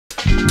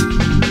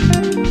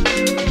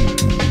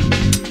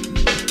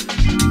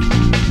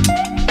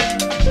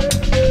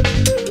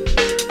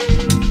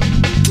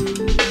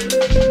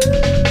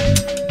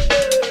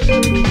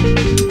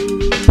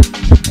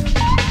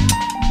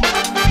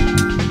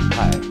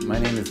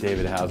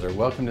David Hauser.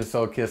 Welcome to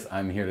Soul Kiss.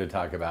 I'm here to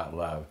talk about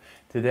love.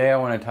 Today I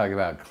want to talk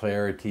about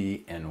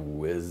clarity and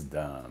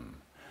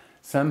wisdom.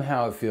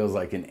 Somehow it feels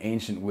like an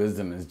ancient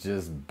wisdom is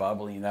just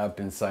bubbling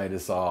up inside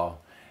us all,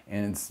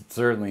 and it's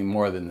certainly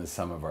more than the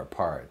sum of our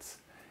parts.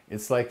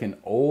 It's like an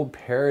old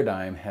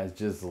paradigm has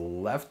just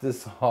left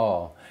this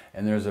hall,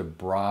 and there's a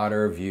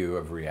broader view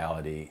of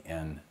reality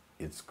and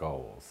its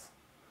goals.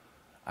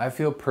 I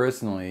feel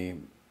personally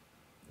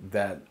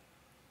that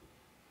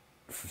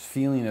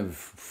feeling of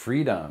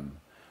freedom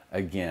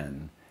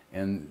again,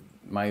 and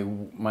my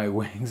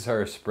wings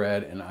are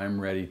spread and I'm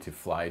ready to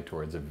fly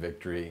towards a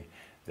victory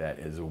that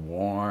is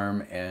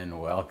warm and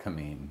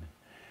welcoming.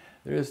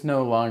 There is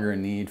no longer a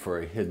need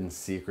for hidden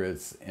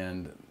secrets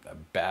and a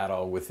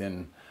battle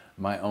within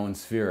my own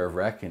sphere of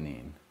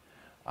reckoning.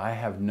 I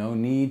have no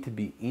need to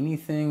be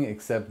anything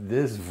except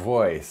this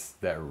voice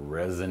that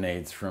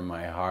resonates from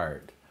my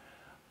heart.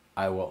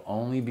 I will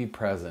only be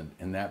present,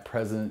 and that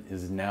present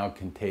is now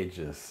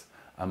contagious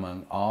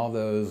among all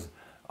those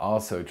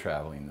also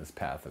traveling this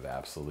path of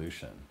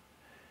absolution.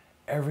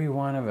 Every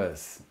one of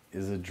us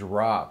is a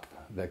drop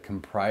that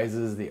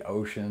comprises the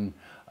ocean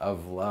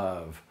of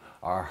love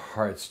our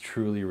hearts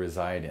truly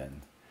reside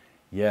in.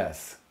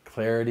 Yes,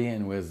 clarity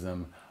and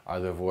wisdom are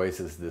the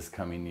voices this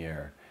coming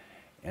year,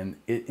 and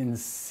it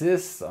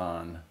insists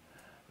on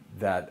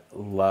that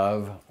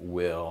love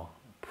will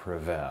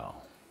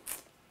prevail.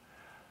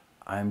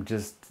 I'm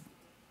just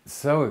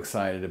so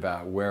excited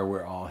about where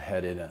we're all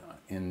headed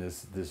in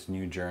this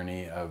new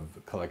journey of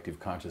collective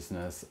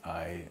consciousness.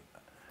 I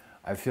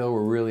feel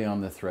we're really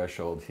on the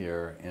threshold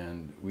here,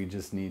 and we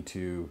just need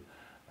to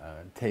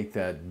take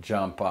that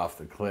jump off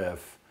the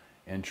cliff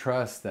and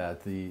trust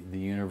that the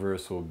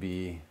universe will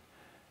be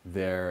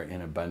there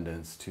in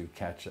abundance to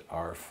catch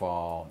our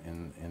fall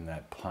in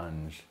that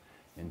plunge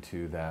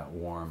into that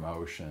warm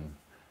ocean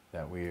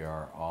that we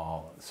are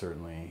all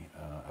certainly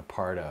a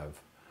part of.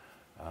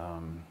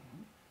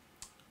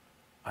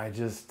 I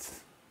just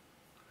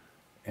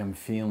am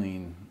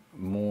feeling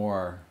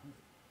more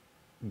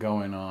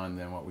going on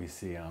than what we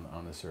see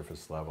on the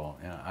surface level,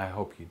 and I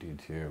hope you do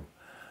too.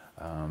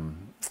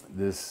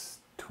 This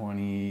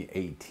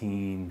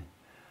 2018,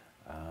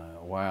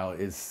 while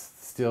it's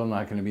still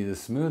not going to be the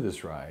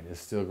smoothest ride, it's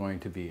still going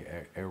to be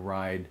a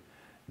ride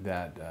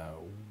that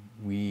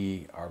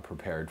we are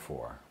prepared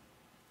for.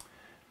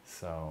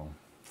 So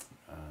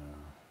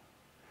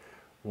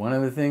one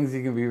of the things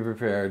you can be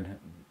prepared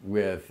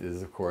with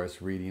is, of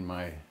course, reading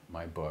my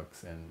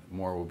books, and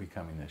more will be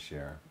coming this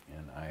year,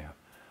 and I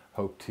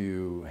hope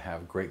to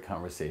have great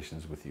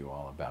conversations with you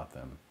all about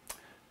them.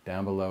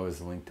 Down below is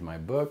a link to my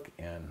book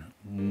and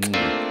Oceans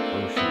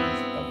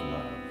of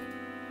Love.